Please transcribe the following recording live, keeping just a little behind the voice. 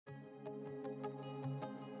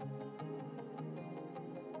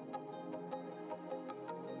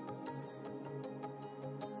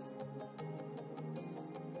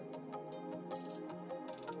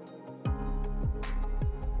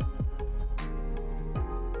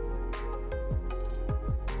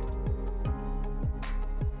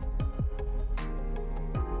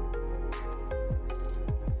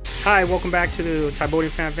Hi, welcome back to the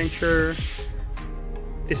Cambodian Fan Adventure.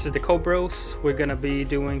 This is the Cobros. We're gonna be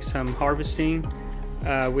doing some harvesting.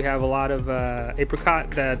 We have a lot of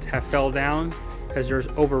apricot that have fell down because they're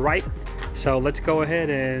overripe. So let's go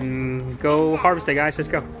ahead and go harvest it, guys. Let's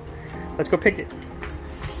go. Let's go pick it.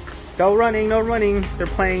 No running, no running. They're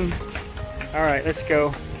playing. All right, let's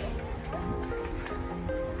go.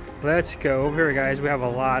 Let's go. Over here, guys, we have a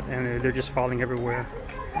lot and they're just falling everywhere.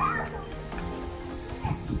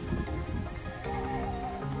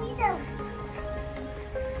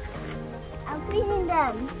 I'm cleaning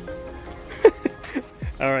them.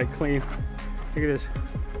 All right, clean. Look at this.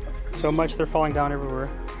 So much they're falling down everywhere.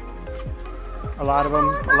 A lot of them.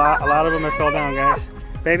 A lot of them have fell down, guys.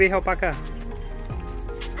 Baby, help Aka.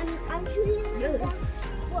 I'm shooting them.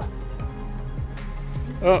 What?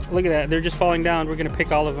 Oh, look at that. They're just falling down. We're gonna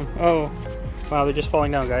pick all of them. Oh, wow, they're just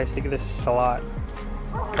falling down, guys. Look at this. It's a lot.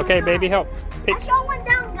 Okay, baby, help. Pick. I shot one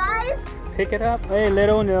down, guys. Pick it up. Hey,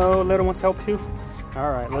 little, no. Little wants to help too.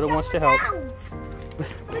 All right, little wants to help.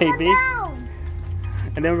 Baby.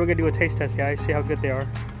 And then we're gonna do a taste test, guys. See how good they are.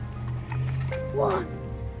 One.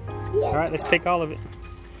 All right, let's pick all of it.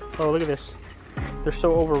 Oh, look at this. They're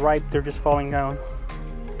so overripe. They're just falling down.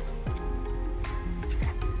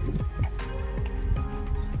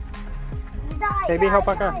 Baby, help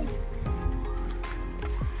Aka.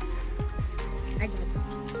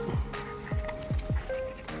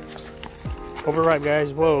 Overripe,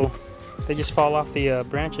 guys. Whoa. They just fall off the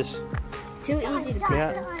branches. Too easy to pick.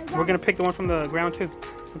 Yeah. We're gonna pick the one from the ground too.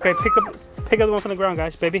 Okay, pick up the one from the ground,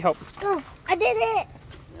 guys. Baby, help. Oh, I did it.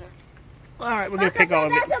 All right, we're gonna pick all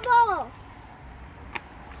of it. That's a ball.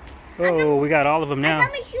 Oh, we got all of them now.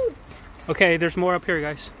 Let me shoot. Okay, there's more up here,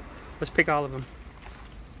 guys. Let's pick all of them.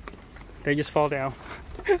 They just fall down.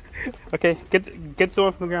 Okay, get the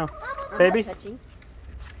one from the ground. Baby,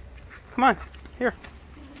 come on, here.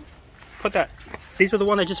 Put that. These are the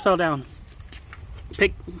one that just fell down.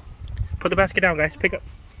 Put the basket down, guys. Pick up.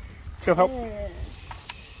 Go help. Look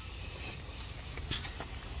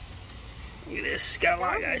at this. Got a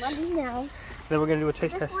lot, guys. Muddy now. Then we're gonna do a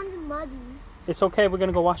taste This test. one's muddy. It's okay. We're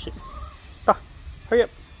gonna go wash it. Ah, hurry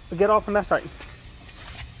up. Get all from that side.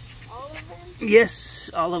 All of them?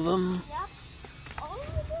 Yes, all of them. Yep. All of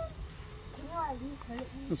them? Can you at least hurt me?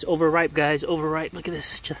 It's overripe, guys. Overripe. Look at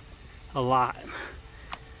this. A lot.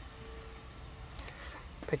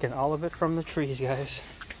 Picking all of it from the trees, guys.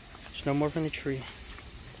 There's no more from the tree.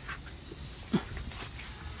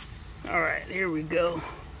 All right, here we go.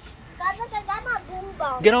 Guys, look, I got my boom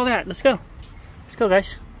ball. Get all that. Let's go. Let's go,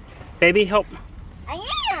 guys. Baby, help. I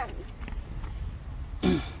am.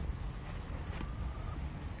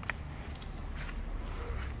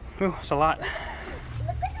 Oh, it's a lot. Look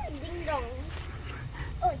at the ding dong.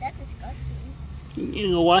 Oh, that's disgusting. You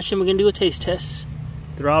can go wash them. We're gonna do a taste test.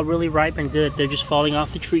 They're all really ripe and good. They're just falling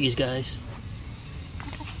off the trees, guys.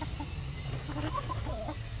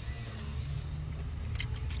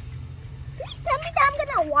 Please tell me that I'm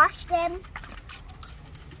gonna wash them.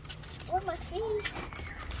 With my feet.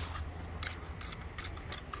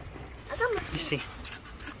 I got my You see.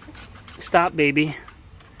 Stop, baby.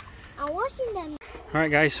 I'm washing them. All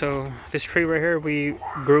right, guys. So this tree right here, we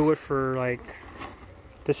grew it for like.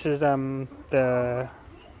 This is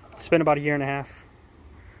it's been about a year and a half.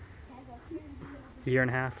 A year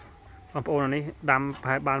and a half. We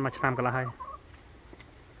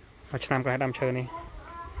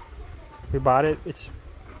bought it. It's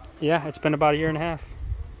been about a year and a half.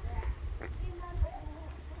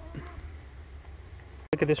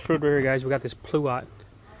 Look at this fruit right here, guys. We got this pluot.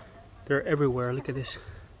 They're everywhere. Look at this.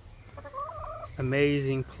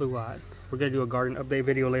 Amazing pluot. We're gonna do a garden update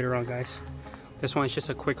video later on, guys. This one is just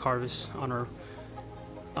a quick harvest on our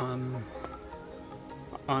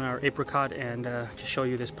apricot, and just show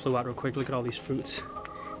you this pluot real quick. Look at all these fruits.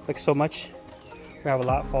 Look, so much. We have a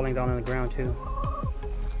lot falling down on the ground too.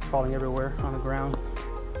 Falling everywhere on the ground.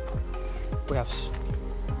 We have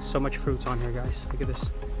so much fruits on here, guys. Look at this.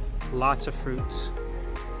 Lots of fruits.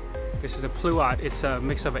 This is a pluot. It's a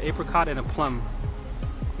mix of an apricot and a plum.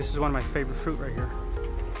 This is one of my favorite fruit right here.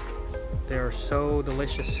 They are so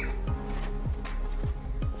delicious.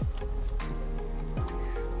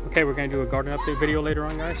 Okay, we're gonna do a garden update video later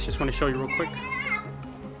on, guys. Just want to show you real quick.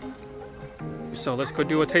 So let's go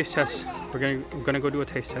do a taste test. We're gonna go do a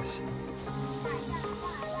taste test.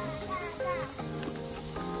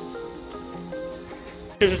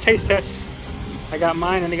 Here's a taste test. I got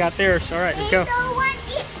mine and they got theirs. All right, let's go.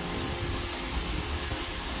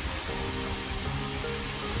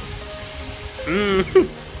 Is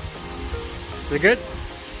it good?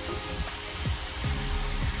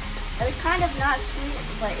 It's kind of not sweet,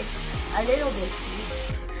 but it's a little bit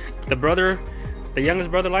sweet. The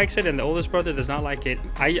youngest brother likes it and the oldest brother does not like it.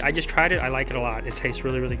 I just tried it. I like it a lot. It tastes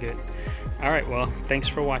really, really good. All right, well, thanks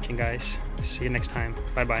for watching, guys. See you next time.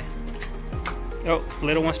 Bye-bye. Oh,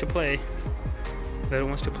 Little wants to play. Little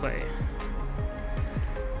wants to play.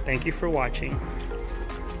 Thank you for watching.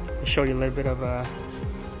 I'll show you a little bit of a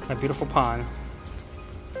beautiful pond.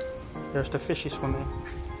 There's the fishy swimming.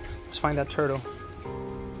 Let's find that turtle.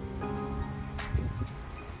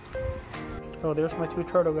 Oh, there's my 2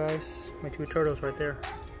 turtle, guys. My 2 turtles right there.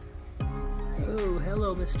 Oh,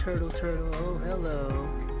 hello, Miss Turtle. Oh, hello.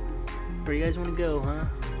 Where you guys want to go, huh?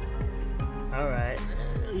 Alright.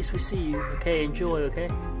 At least we see you. Okay, enjoy, okay?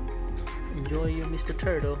 Enjoy you, Mr.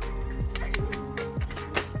 Turtle.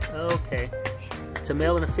 Okay. It's a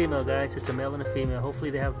male and a female, guys. It's a male and a female.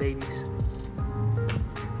 Hopefully they have babies.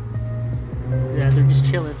 Yeah, they're just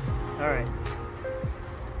chilling. Alright.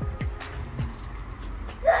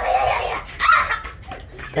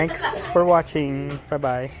 Thanks for watching.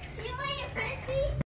 Bye-bye.